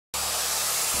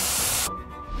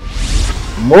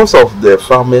Most of the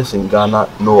farmers in Ghana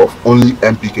know of only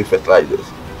NPK fertilizers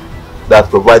that's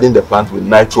providing the plant with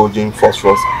nitrogen,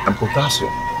 phosphorus, and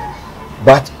potassium.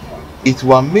 But it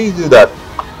will amaze you that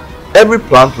every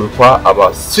plant requires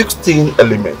about 16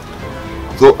 elements.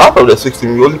 So out of the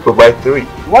 16, we only provide 3.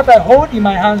 What I hold in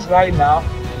my hands right now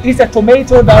is a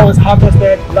tomato that was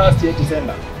harvested last year,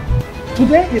 December.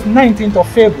 Today is 19th of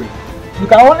February. You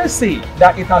can only see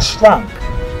that it has shrunk,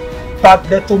 but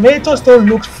the tomato still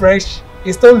looks fresh,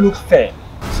 it still looks fair.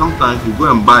 Sometimes you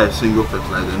go and buy a single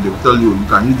fertilizer and they will tell you you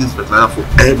can use this fertilizer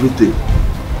for everything.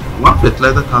 One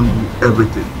fertilizer can do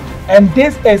everything. And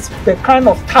this is the kind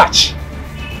of touch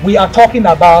we are talking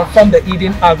about from the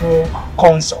Eden Agro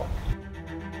console.